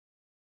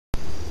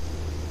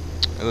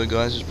Hello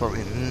guys, there's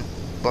probably a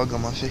bug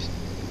on my face.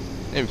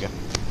 There we go.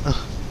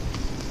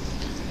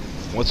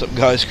 What's up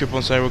guys, Crip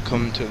on Side,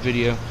 welcome to a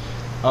video.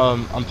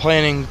 I'm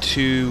planning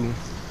to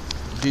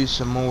do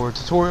some more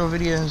tutorial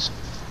videos,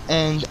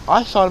 and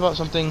I thought about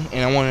something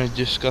and I want to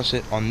discuss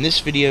it on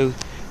this video.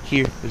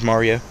 Here is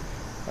Mario.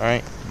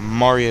 Alright,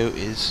 Mario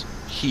is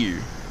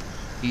here.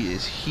 He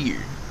is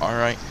here.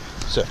 Alright,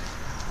 so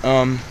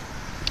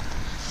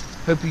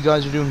hope you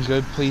guys are doing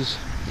good. Please,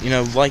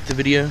 like the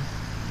video.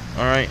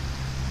 Alright,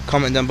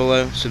 comment down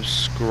below,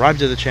 subscribe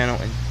to the channel,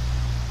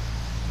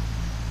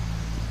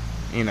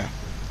 and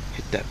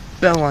hit that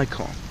bell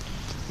icon.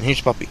 And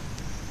here's Puppy.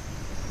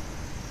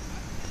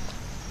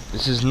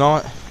 This is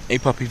not a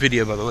Puppy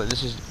video, by the way.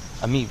 This is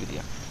a me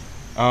video.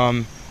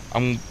 I'm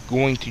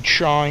going to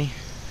try,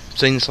 I'm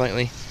saying this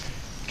slightly,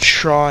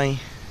 try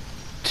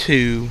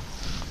to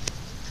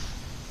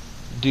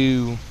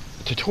do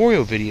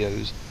tutorial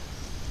videos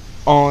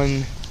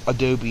on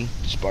Adobe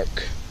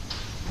Spark,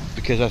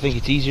 because I think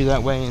it's easier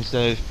that way,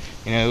 instead of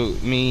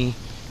me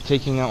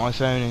taking out my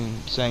phone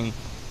and saying,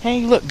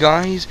 hey look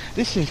guys,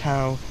 this is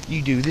how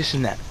you do this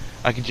and that.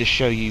 I could just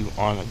show you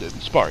on Adobe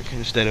Spark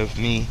instead of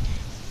me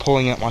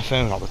pulling out my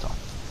phone all the time,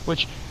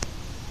 which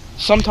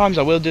sometimes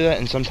I will do that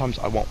and sometimes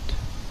I won't.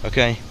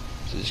 Okay,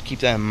 so just keep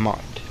that in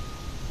mind.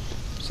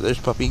 So there's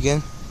Puppy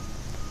again.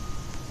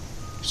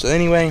 So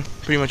anyway,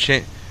 pretty much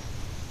it.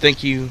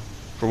 Thank you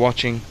for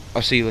watching.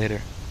 I'll see you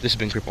later. This has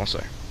been Crip on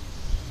Side.